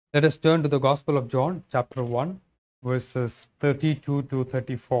Let us turn to the Gospel of John, chapter 1, verses 32 to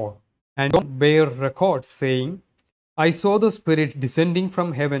 34. And John bare record, saying, I saw the Spirit descending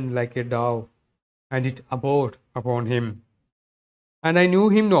from heaven like a dove, and it abode upon him. And I knew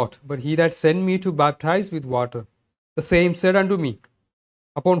him not, but he that sent me to baptize with water, the same said unto me,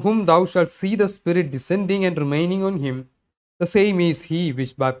 Upon whom thou shalt see the Spirit descending and remaining on him, the same is he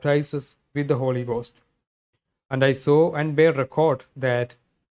which baptizes with the Holy Ghost. And I saw and bare record that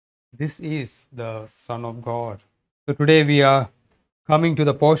this is the Son of God. So today we are coming to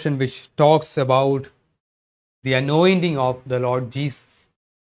the portion which talks about the anointing of the Lord Jesus.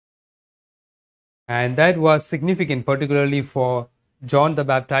 And that was significant, particularly for John the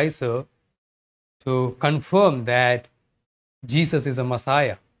Baptizer, to confirm that Jesus is a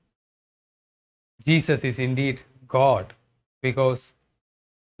Messiah. Jesus is indeed God, because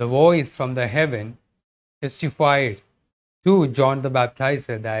the voice from the heaven testified to John the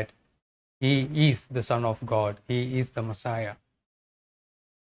Baptizer that he is the Son of God, he is the Messiah.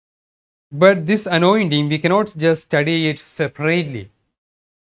 But this anointing, we cannot just study it separately.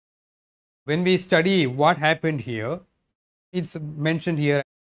 When we study what happened here, it's mentioned here.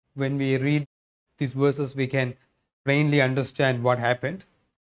 When we read these verses, we can plainly understand what happened.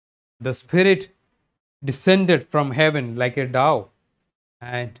 The Spirit descended from heaven like a dove,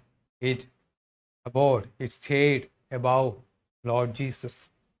 and it abode, it stayed above Lord Jesus.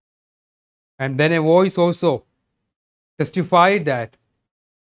 And then a voice also testified that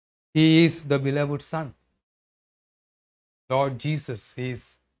he is the beloved Son. Lord Jesus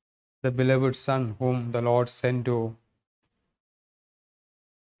is the beloved Son whom the Lord sent to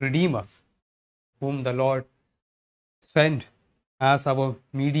redeem us, whom the Lord sent as our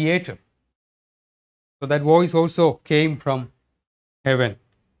mediator. So that voice also came from heaven.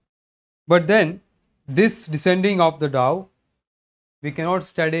 But then this descending of the dove, we cannot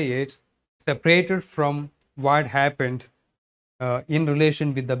study it separated from what happened in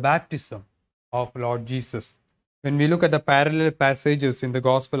relation with the baptism of Lord Jesus. When we look at the parallel passages in the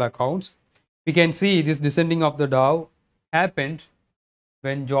gospel accounts, we can see this descending of the dove happened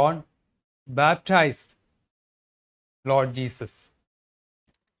when John baptized Lord Jesus.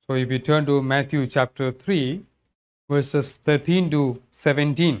 So if we turn to Matthew chapter 3, verses 13 to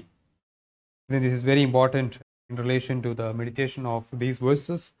 17, then this is very important in relation to the meditation of these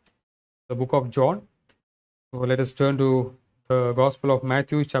verses, the book of John. So let us turn to the Gospel of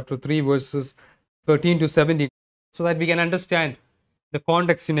Matthew chapter 3, verses 13 to 17, so that we can understand the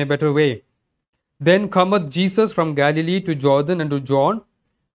context in a better way. Then cometh Jesus from Galilee to Jordan unto John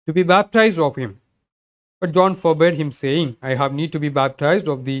to be baptized of him. But John forbade him, saying, I have need to be baptized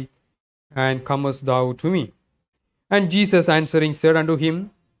of thee, and comest thou to me? And Jesus answering said unto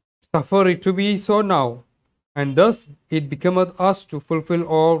him, Suffer it to be so now, and thus it becometh us to fulfil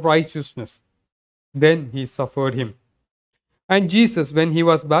all righteousness. Then he suffered him. And Jesus, when he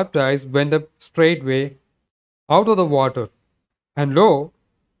was baptized, went up straightway out of the water, and lo,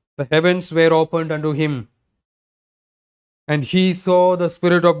 the heavens were opened unto him. And he saw the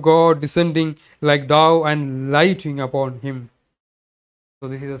Spirit of God descending like dove and lighting upon him. So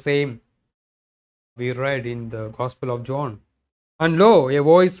this is the same we read in the Gospel of John. And lo, a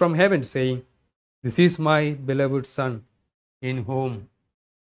voice from heaven saying, This is my beloved Son, in whom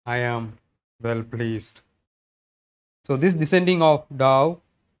I am well pleased. So this descending of dove,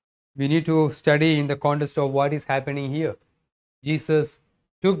 we need to study in the context of what is happening here. Jesus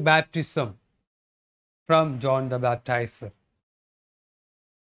took baptism from John the Baptizer.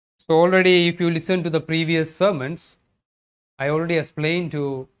 So already, if you listen to the previous sermons, I already explained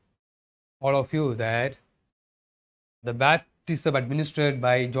to all of you that the baptism administered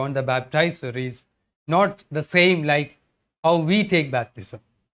by John the Baptizer is not the same like how we take baptism.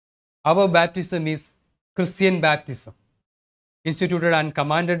 Our baptism is Christian baptism, instituted and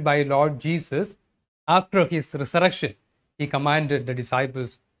commanded by Lord Jesus after his resurrection. He commanded the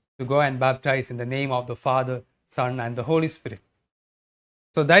disciples to go and baptize in the name of the Father, Son, and the Holy Spirit.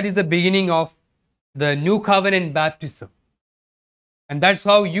 So that is the beginning of the new covenant baptism. And that's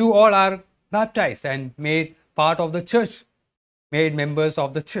how you all are baptized and made part of the church, made members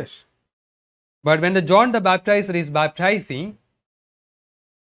of the church. But when the John the Baptizer is baptizing,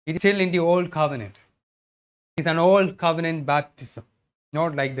 it is still in the old covenant. It is an old covenant baptism,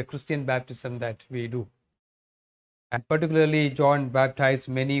 not like the Christian baptism that we do. And particularly John baptized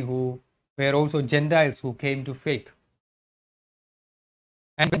many who were also Gentiles who came to faith.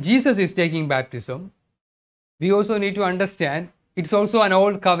 And when Jesus is taking baptism, we also need to understand it's also an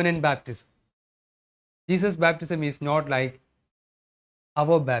old covenant baptism. Jesus' baptism is not like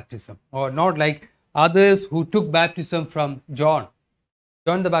our baptism, or not like others who took baptism from John.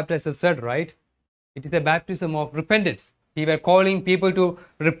 John the Baptizer said, right? It is a baptism of repentance. He were calling people to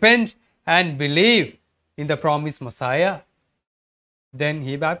repent and believe in the promised Messiah. Then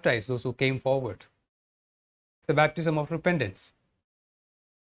he baptized those who came forward. It's a baptism of repentance.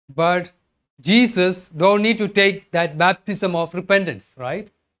 But Jesus don't need to take that baptism of repentance, right?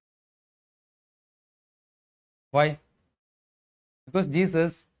 Why? Because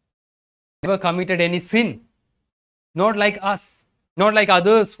Jesus never committed any sin. Not like us, not like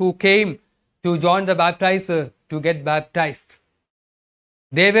others who came to John the Baptizer to get baptized.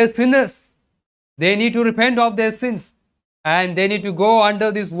 They were sinners. They need to repent of their sins. And they need to go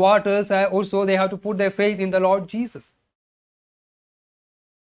under these waters. Also, they have to put their faith in the Lord Jesus.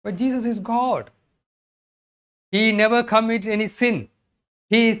 But Jesus is God. He never commits any sin.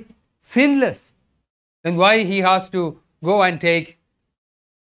 He is sinless. Then why he has to go and take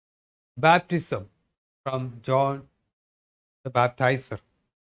baptism from John the Baptizer?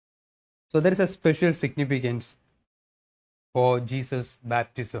 So there is a special significance for Jesus'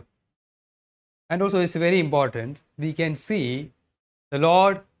 baptism. And also it's very important. We can see the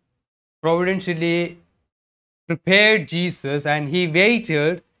Lord providentially prepared Jesus and he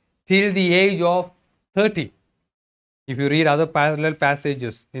waited till the age of 30. If you read other parallel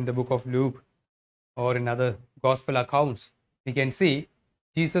passages in the book of Luke or in other gospel accounts, we can see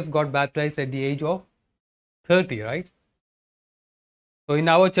Jesus got baptized at the age of 30, right? So in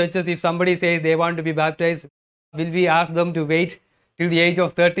our churches, if somebody says they want to be baptized, will we ask them to wait till the age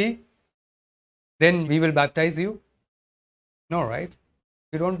of 30? Then we will baptize you? No, right?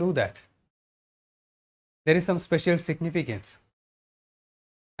 We don't do that. There is some special significance.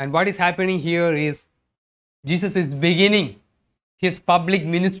 And what is happening here is Jesus is beginning his public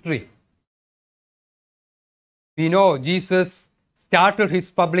ministry. We know Jesus started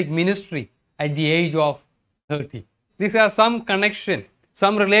his public ministry at the age of 30. This has some connection,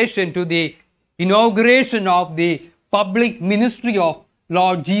 some relation to the inauguration of the public ministry of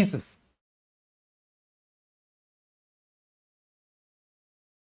Lord Jesus.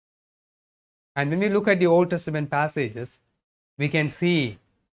 And when we look at the Old Testament passages, we can see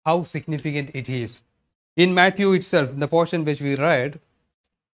how significant it is. In Matthew itself, in the portion which we read,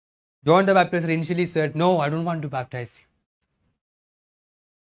 John the Baptizer initially said, "No, I don't want to baptize you."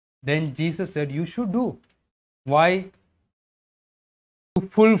 Then Jesus said, "You should do." Why? To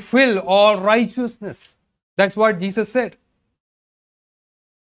fulfill all righteousness. That's what Jesus said.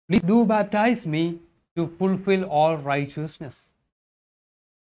 Please do baptize me to fulfill all righteousness.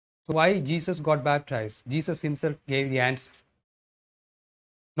 So why Jesus got baptized? Jesus himself gave the answer.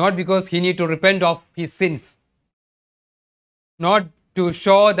 Not because he need to repent of his sins. Not to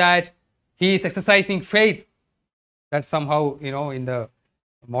show that he is exercising faith. That somehow, in the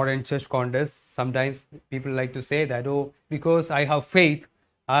modern church context, sometimes people like to say that, oh, because I have faith,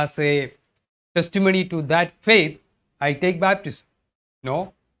 as a testimony to that faith, I take baptism.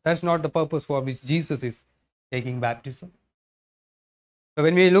 No, that's not the purpose for which Jesus is taking baptism. So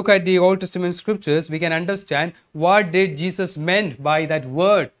when we look at the Old Testament scriptures, we can understand what did Jesus meant by that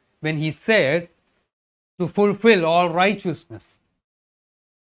word when he said to fulfill all righteousness.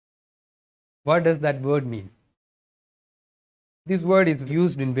 What does that word mean? This word is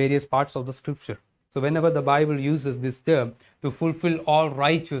used in various parts of the scripture. So whenever the Bible uses this term to fulfill all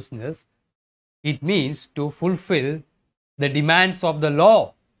righteousness, it means to fulfill the demands of the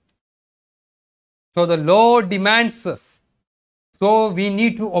law. So the law demands us. So we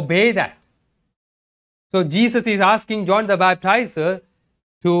need to obey that. So Jesus is asking John the Baptizer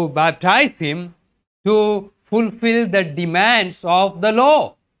to baptize him to fulfill the demands of the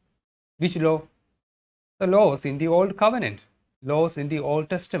law. Which law? The laws in the Old Covenant, laws in the Old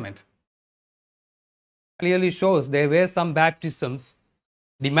Testament. Clearly shows there were some baptisms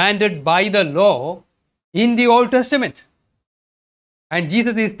demanded by the law in the Old Testament. And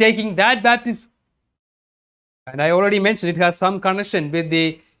Jesus is taking that baptism. And I already mentioned it has some connection with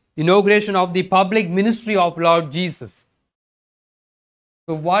the inauguration of the public ministry of Lord Jesus.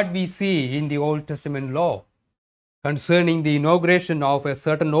 So what we see in the Old Testament law concerning the inauguration of a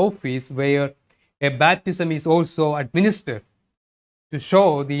certain office where a baptism is also administered to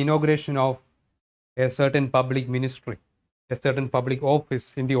show the inauguration of a certain public ministry, a certain public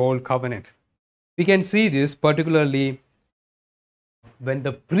office in the Old Covenant. We can see this particularly when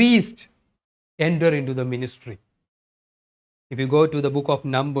the priest enter into the ministry. If you go to the book of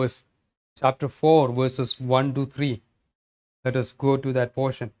Numbers, chapter 4, verses 1 to 3, let us go to that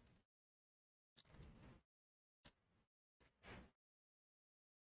portion.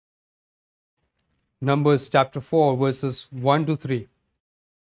 Numbers chapter 4, verses 1 to 3.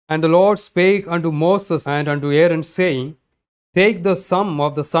 And the Lord spake unto Moses and unto Aaron, saying, take the sum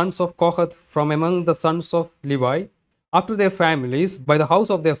of the sons of Kohath from among the sons of Levi, after their families, by the house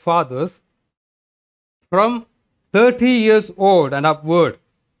of their fathers, from 30 years old and upward,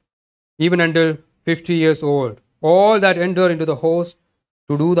 even until 50 years old, all that enter into the host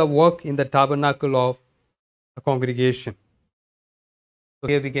to do the work in the tabernacle of the congregation. So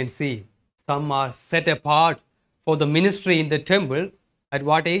here we can see some are set apart for the ministry in the temple at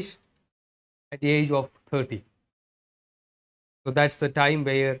what age? At the age of 30. So that's the time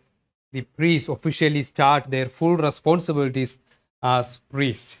where the priests officially start their full responsibilities as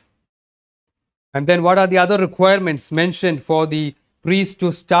priests. And then what are the other requirements mentioned for the priests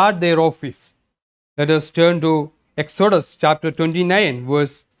to start their office? Let us turn to Exodus chapter 29,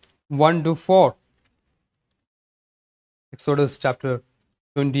 verse 1 to 4. Exodus chapter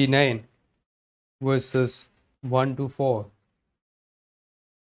 29, verses 1 to 4.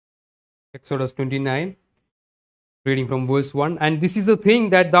 Exodus 29, reading from verse 1. And this is the thing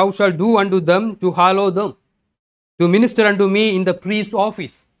that thou shalt do unto them to hallow them, to minister unto me in the priest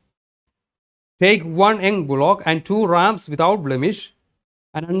office. Take 1 young bullock and 2 rams without blemish,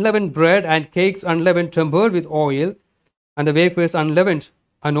 and unleavened bread and cakes unleavened, tempered with oil, and the wafers unleavened,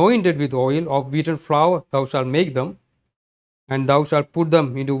 anointed with oil of wheaten flour, thou shalt make them. And thou shalt put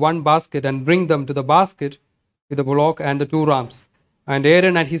them into 1 basket, and bring them to the basket with the bullock and the 2 rams. And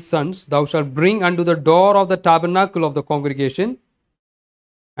Aaron and his sons thou shalt bring unto the door of the tabernacle of the congregation,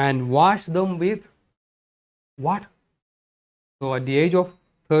 and wash them with what? So at the age of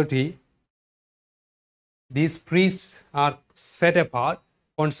 30, these priests are set apart,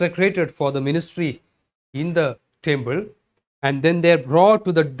 consecrated for the ministry in the temple, and then they are brought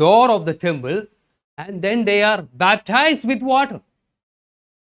to the door of the temple, and then they are baptized with water.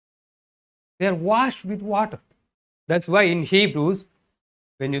 They are washed with water. That's why in Hebrews,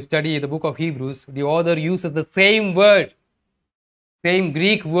 when you study the book of Hebrews, the author uses the same word, same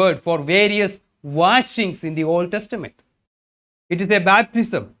Greek word for various washings in the Old Testament. It is a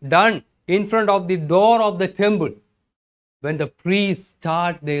baptism done in front of the door of the temple when the priests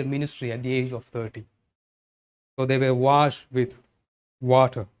start their ministry at the age of 30. So they were washed with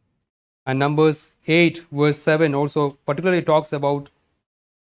water. And Numbers 8 verse 7 also particularly talks about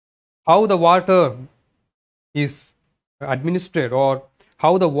how the water is administered or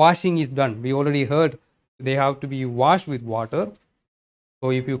how the washing is done. We already heard they have to be washed with water. So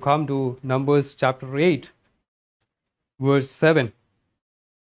if you come to Numbers chapter 8 verse 7,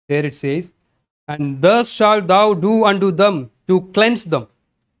 there it says, and thus shalt thou do unto them to cleanse them.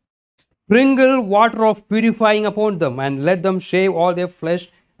 Sprinkle water of purifying upon them, and let them shave all their flesh,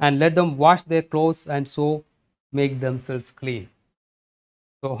 and let them wash their clothes, and so make themselves clean.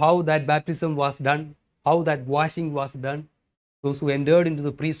 So how that baptism was done, how that washing was done, those who entered into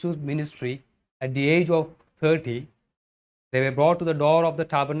the priesthood ministry at the age of 30, they were brought to the door of the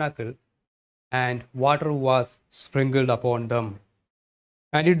tabernacle, and water was sprinkled upon them.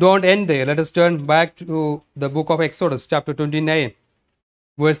 And it don't end there. Let us turn back to the book of Exodus, chapter 29,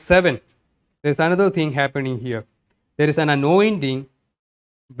 verse 7. There's another thing happening here. There is an anointing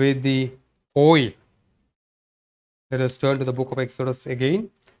with the oil. Let us turn to the book of Exodus again,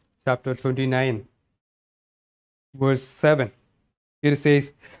 chapter 29, verse 7. Here it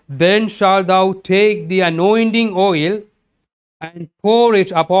says, then shalt thou take the anointing oil and pour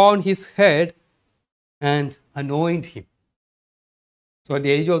it upon his head and anoint him. So at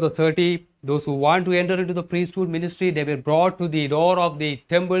the age of the 30, those who want to enter into the priesthood ministry, they were brought to the door of the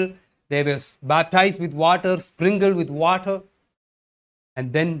temple. They were baptized with water, sprinkled with water,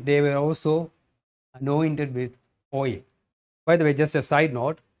 and then they were also anointed with oil. By the way, just a side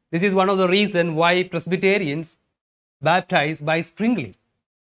note, this is one of the reasons why Presbyterians baptize by sprinkling.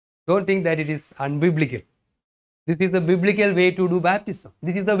 Don't think that it is unbiblical. This is the biblical way to do baptism.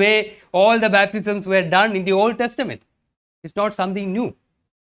 This is the way all the baptisms were done in the Old Testament. It's not something new.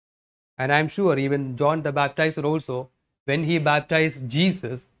 And I'm sure even John the Baptizer also, when he baptized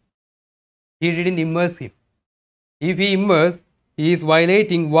Jesus, he didn't immerse him. If he immersed, he is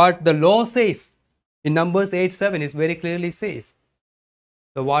violating what the law says. In Numbers 8:7, it very clearly says,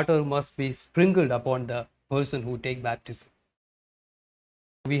 the water must be sprinkled upon the person who take baptism.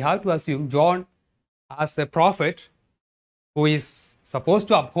 We have to assume John, as a prophet who is supposed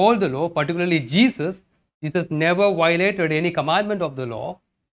to uphold the law, particularly Jesus never violated any commandment of the law.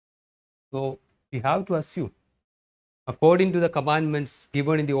 So we have to assume, according to the commandments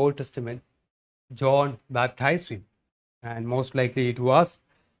given in the Old Testament, John baptized him. And most likely it was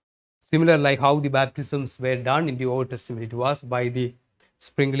similar like how the baptisms were done in the Old Testament. It was by the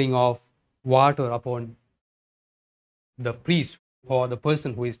sprinkling of water upon the priest or the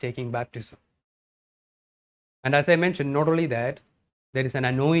person who is taking baptism. And as I mentioned, not only that, there is an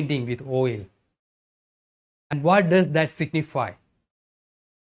anointing with oil. And what does that signify?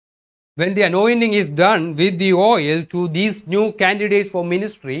 When the anointing is done with the oil to these new candidates for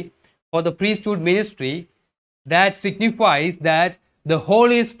ministry, for the priesthood ministry, that signifies that the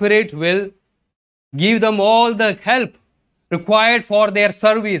Holy Spirit will give them all the help required for their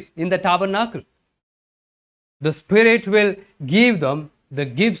service in the tabernacle. The Spirit will give them the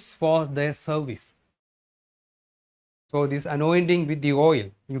gifts for their service. So this anointing with the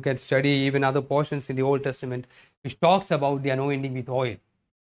oil, you can study even other portions in the Old Testament which talks about the anointing with oil.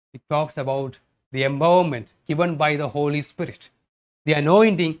 It talks about the empowerment given by the Holy Spirit, the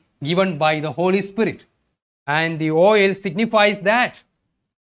anointing given by the Holy Spirit. And the oil signifies that.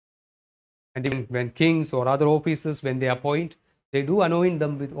 And even when kings or other officers, when they appoint, they do anoint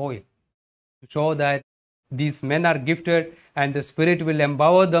them with oil to show that these men are gifted and the Spirit will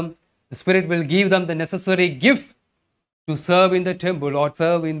empower them. The Spirit will give them the necessary gifts to serve in the temple or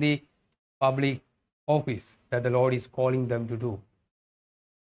serve in the public office that the Lord is calling them to do.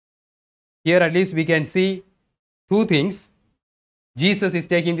 Here at least we can see two things. Jesus is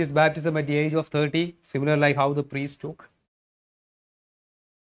taking this baptism at the age of 30, similar like how the priest took.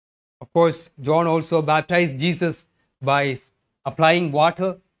 Of course, John also baptized Jesus by applying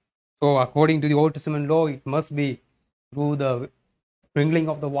water. So according to the Old Testament law, it must be through the sprinkling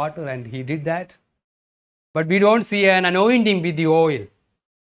of the water, and he did that. But we don't see an anointing with the oil.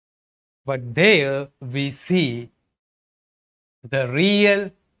 But there we see the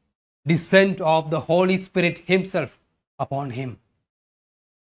real descent of the Holy Spirit himself upon him.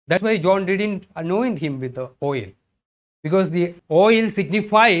 That's why John didn't anoint him with the oil, because the oil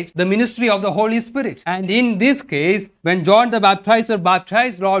signified the ministry of the Holy Spirit. And in this case, when John the Baptizer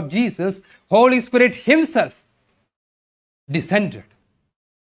baptized Lord Jesus, Holy Spirit himself descended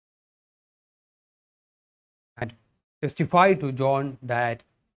and testified to John that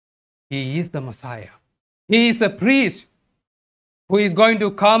he is the Messiah. He is a priest who is going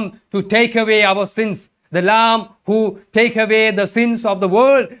to come to take away our sins. The Lamb who take away the sins of the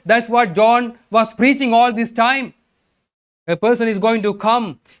world. That's what John was preaching all this time. A person is going to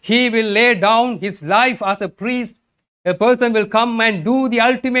come. He will lay down his life as a priest. A person will come and do the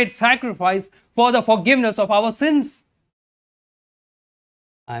ultimate sacrifice for the forgiveness of our sins.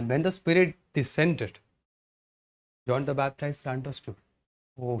 And when the Spirit descended, John the Baptizer understood,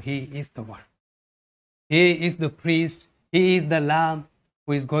 oh, he is the one. He is the priest. He is the Lamb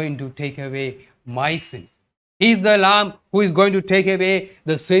who is going to take away my sins. He is the Lamb who is going to take away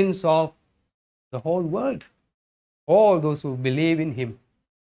the sins of the whole world. All those who believe in him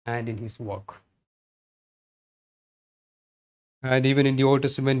and in his work. And even in the Old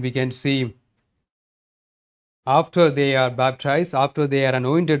Testament, we can see after they are baptized, after they are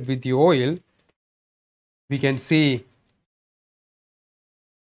anointed with the oil, we can see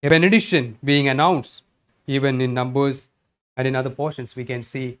a benediction being announced. Even in Numbers and in other portions, we can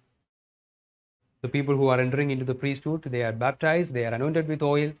see the people who are entering into the priesthood, they are baptized, they are anointed with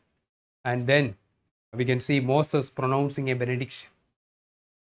oil, and then we can see Moses pronouncing a benediction,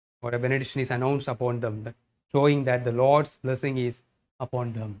 or a benediction is announced upon them, showing that the Lord's blessing is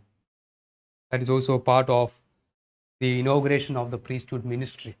upon them. That is also part of the inauguration of the priesthood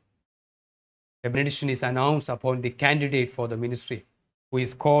ministry. A benediction is announced upon the candidate for the ministry, who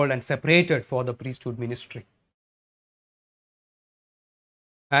is called and separated for the priesthood ministry.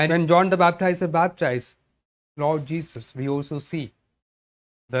 And when John the Baptizer baptized Lord Jesus, we also see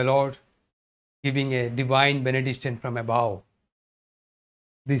the Lord giving a divine benediction from above.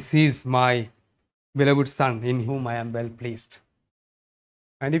 This is my beloved Son, in whom I am well pleased.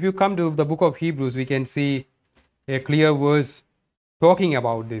 And if you come to the book of Hebrews, we can see a clear verse talking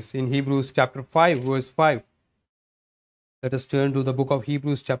about this in Hebrews chapter 5, verse 5. Let us turn to the book of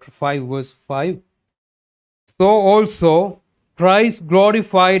Hebrews chapter 5, verse 5. So also Christ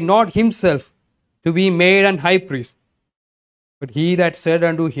glorified not himself to be made an high priest, but he that said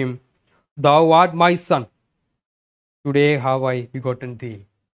unto him, Thou art my Son, today have I begotten thee.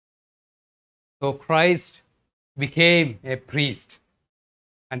 So Christ became a priest,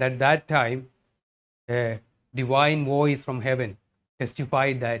 and at that time a divine voice from heaven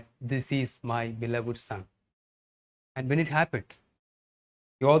testified that this is my beloved Son. And when it happened,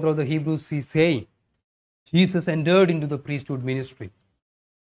 the author of the Hebrews is saying, Jesus entered into the priesthood ministry,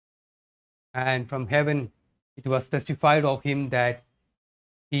 and from heaven it was testified of him that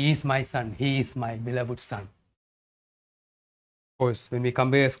he is my Son, he is my beloved Son. Of course, when we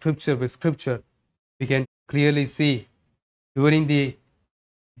compare scripture with scripture, we can clearly see during the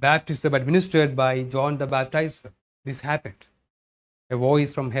baptism administered by John the Baptizer, this happened. A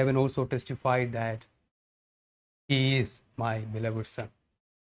voice from heaven also testified that He is my beloved Son.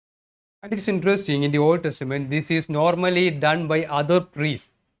 And it's interesting, in the Old Testament, this is normally done by other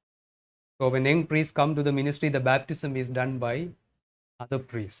priests. So when young priests come to the ministry, the baptism is done by other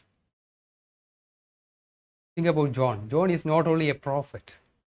priests. Think about John. John is not only a prophet.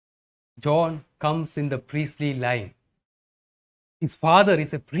 John comes in the priestly line. His father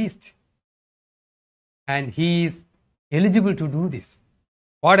is a priest. And he is eligible to do this.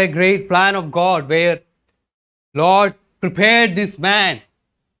 What a great plan of God, where Lord prepared this man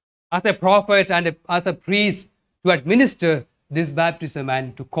as a prophet and as a priest to administer this baptism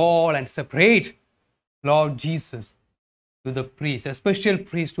and to call and separate Lord Jesus to the priest, a special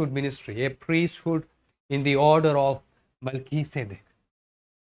priesthood ministry, a priesthood in the order of Melchizedek.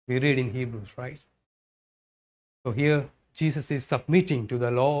 We read in Hebrews, right? So here Jesus is submitting to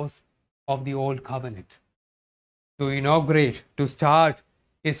the laws of the old covenant to inaugurate, to start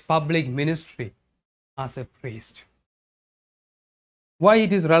his public ministry as a priest. Why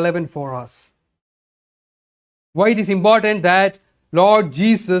it is relevant for us? Why it is important that Lord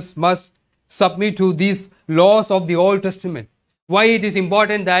Jesus must submit to these laws of the Old Testament? Why it is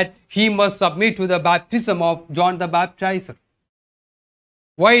important that he must submit to the baptism of John the Baptizer?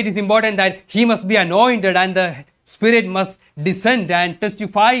 Why it is important that he must be anointed and the Spirit must descend and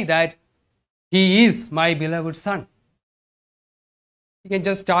testify that he is my beloved Son? We can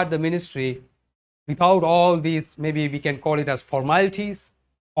just start the ministry without all these, maybe we can call it as formalities,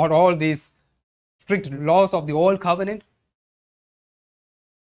 or all these strict laws of the old covenant.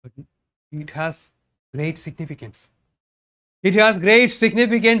 But it has great significance. It has great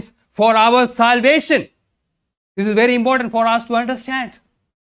significance for our salvation. This is very important for us to understand.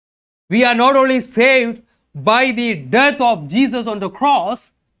 We are not only saved by the death of Jesus on the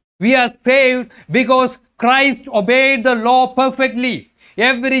cross, we are saved because Christ obeyed the law perfectly.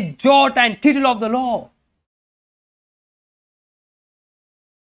 Every jot and tittle of the law.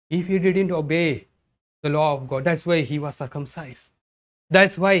 If he didn't obey the law of God, that's why he was circumcised.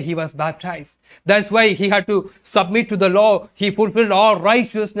 That's why he was baptized. That's why he had to submit to the law. He fulfilled all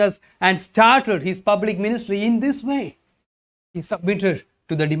righteousness and started his public ministry in this way. He submitted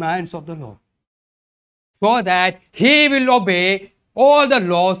to the demands of the law, so that he will obey all the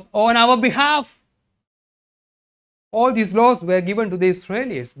laws on our behalf. All these laws were given to the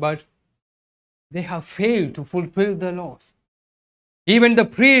Israelis, but they have failed to fulfill the laws. Even the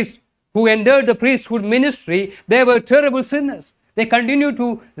priests who entered the priesthood ministry, they were terrible sinners. They continued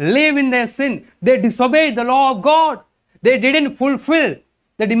to live in their sin. They disobeyed the law of God. They didn't fulfill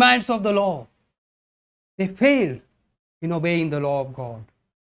the demands of the law. They failed in obeying the law of God.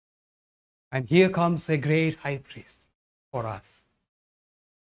 And here comes a great high priest for us,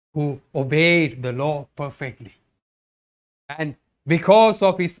 who obeyed the law perfectly. And because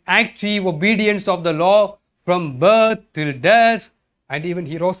of his active obedience of the law from birth till death, and even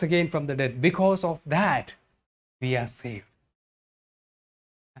he rose again from the dead, because of that, we are saved.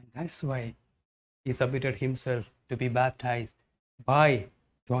 And that's why he submitted himself to be baptized by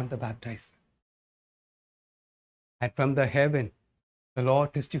John the Baptizer. And from the heaven, the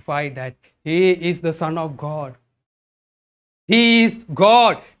Lord testified that he is the Son of God. He is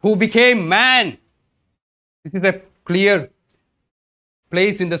God who became man. This is a clear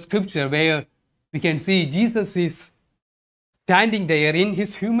place in the scripture where we can see Jesus is standing there in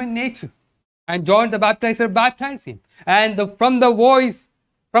his human nature. And John the Baptizer baptized him. And from the voice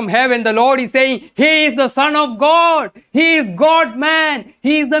from heaven, the Lord is saying, he is the Son of God. He is God-man.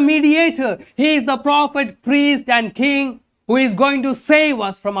 He is the mediator. He is the prophet, priest, and king who is going to save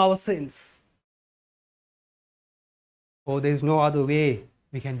us from our sins. Oh, there is no other way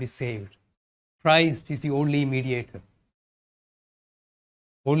we can be saved. Christ is the only mediator.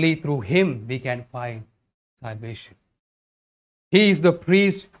 Only through him we can find salvation. He is the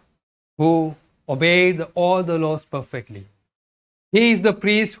priest who obeyed all the laws perfectly. He is the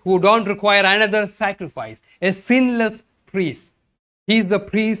priest who don't require another sacrifice, a sinless priest. He is the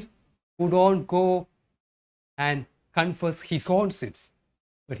priest who don't go and confess his own sins,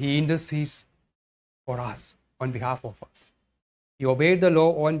 but he intercedes for us, on behalf of us. He obeyed the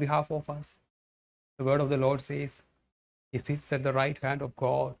law on behalf of us. The word of the Lord says, he sits at the right hand of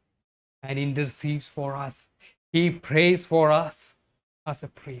God and intercedes for us. He prays for us as a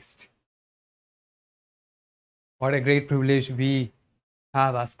priest. What a great privilege we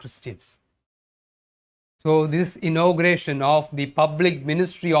have as Christians. So this inauguration of the public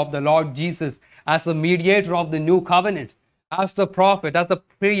ministry of the Lord Jesus as a mediator of the new covenant, as the prophet, as the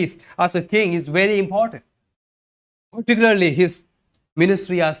priest, as a king is very important. Particularly his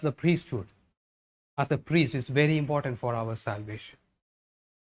ministry as the priesthood, as a priest, is very important for our salvation.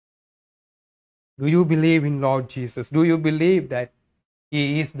 Do you believe in Lord Jesus? Do you believe that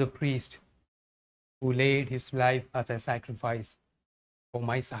He is the priest who laid His life as a sacrifice for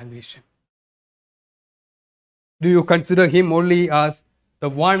my salvation? Do you consider Him only as the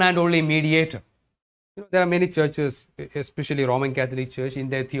one and only mediator? There are many churches, especially Roman Catholic Church, in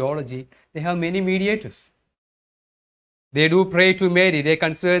their theology, they have many mediators. They do pray to Mary. They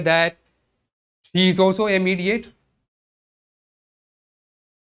consider that she is also a mediator.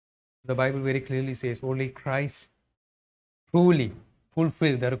 The Bible very clearly says only Christ truly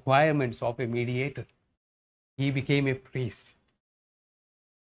fulfilled the requirements of a mediator. He became a priest.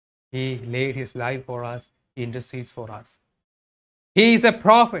 He laid His life for us. He intercedes for us. He is a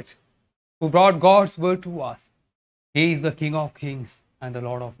prophet who brought God's word to us. He is the King of kings and the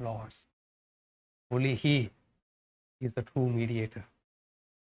Lord of lords. Only He is the true mediator.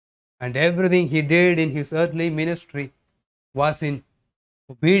 And everything He did in His earthly ministry was in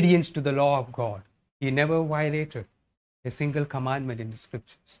obedience to the law of God. He never violated a single commandment in the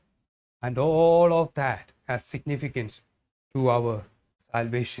scriptures. And all of that has significance to our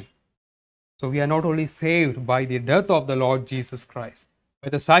salvation. So we are not only saved by the death of the Lord Jesus Christ, by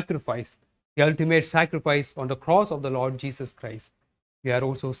the sacrifice, the ultimate sacrifice on the cross of the Lord Jesus Christ, we are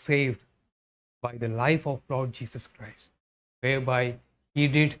also saved by the life of Lord Jesus Christ, whereby He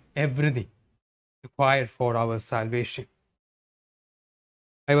did everything required for our salvation.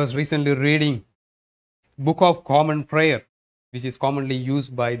 I was recently reading Book of Common Prayer, which is commonly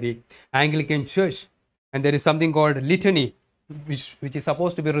used by the Anglican Church, and there is something called litany, which is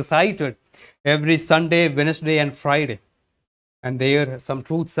supposed to be recited every Sunday, Wednesday and Friday. And there some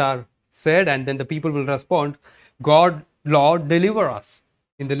truths are said, and then the people will respond, God, Lord, deliver us,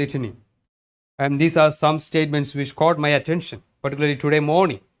 in the litany. And these are some statements which caught my attention, particularly today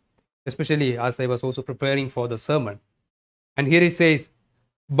morning, especially as I was also preparing for the sermon. And here it says,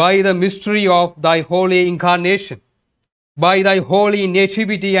 by the mystery of thy holy incarnation, by thy holy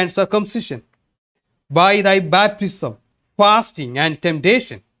nativity and circumcision, by thy baptism, fasting and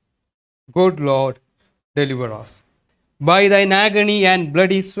temptation, good Lord, deliver us. By thine agony and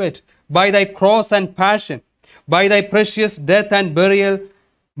bloody sweat, by thy cross and passion, by thy precious death and burial,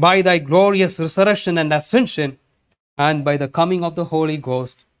 by thy glorious resurrection and ascension, and by the coming of the Holy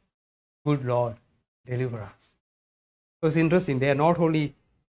Ghost, good Lord, deliver us. It was interesting. They are not only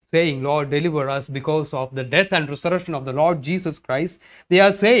saying, Lord, deliver us because of the death and resurrection of the Lord Jesus Christ. They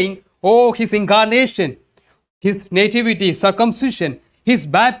are saying, oh, His incarnation, His nativity, circumcision, His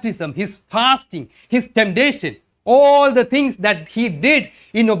baptism, His fasting, His temptation, all the things that He did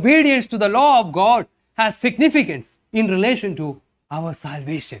in obedience to the law of God has significance in relation to our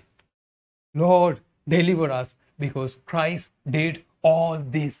salvation. Lord, deliver us because Christ did all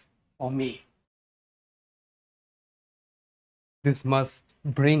this for me. This must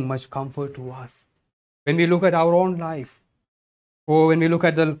bring much comfort to us. When we look at our own life, or when we look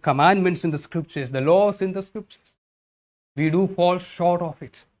at the commandments in the scriptures, the laws in the scriptures, we do fall short of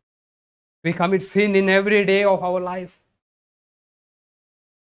it. We commit sin in every day of our life.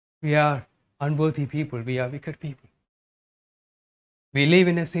 We are unworthy people. We are wicked people. We live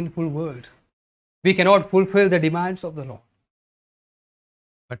in a sinful world. We cannot fulfill the demands of the Lord.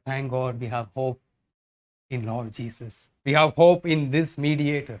 But thank God we have hope in Lord Jesus. We have hope in this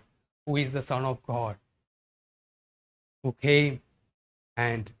mediator who is the Son of God, who came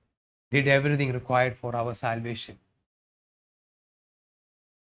and did everything required for our salvation.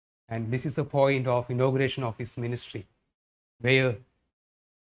 And this is the point of inauguration of His ministry, where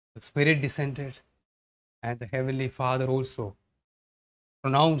the Spirit descended and the Heavenly Father also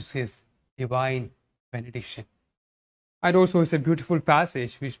pronounced His divine benediction. And also it's a beautiful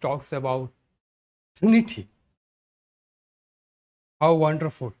passage which talks about Trinity. How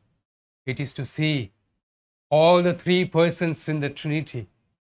wonderful it is to see all the three persons in the Trinity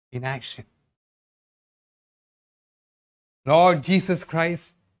in action. Lord Jesus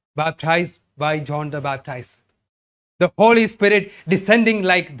Christ, baptized by John the Baptizer. The Holy Spirit descending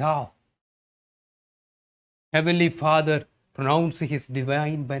like thou. Heavenly Father pronouncing His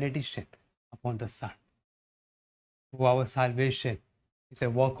divine benediction upon the Son. Who our salvation is a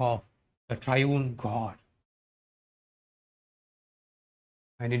work of the triune God.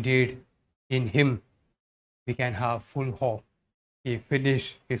 And indeed, in Him we can have full hope. He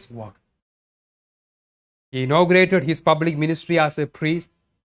finished His work. He inaugurated His public ministry as a priest,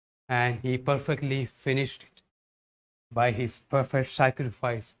 and He perfectly finished it by His perfect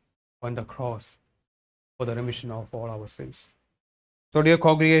sacrifice on the cross for the remission of all our sins. So, dear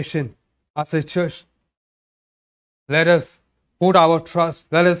congregation, as a church, let us put our trust,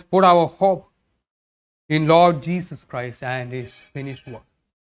 let us put our hope in Lord Jesus Christ and His finished work.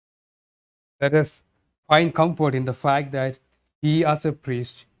 Let us find comfort in the fact that he, as a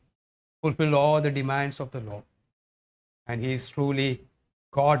priest, fulfilled all the demands of the law. And he is truly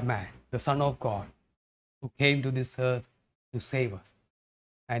God man, the Son of God, who came to this earth to save us.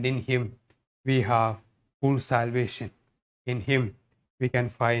 And in him we have full salvation. In him we can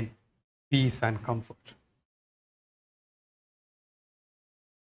find peace and comfort.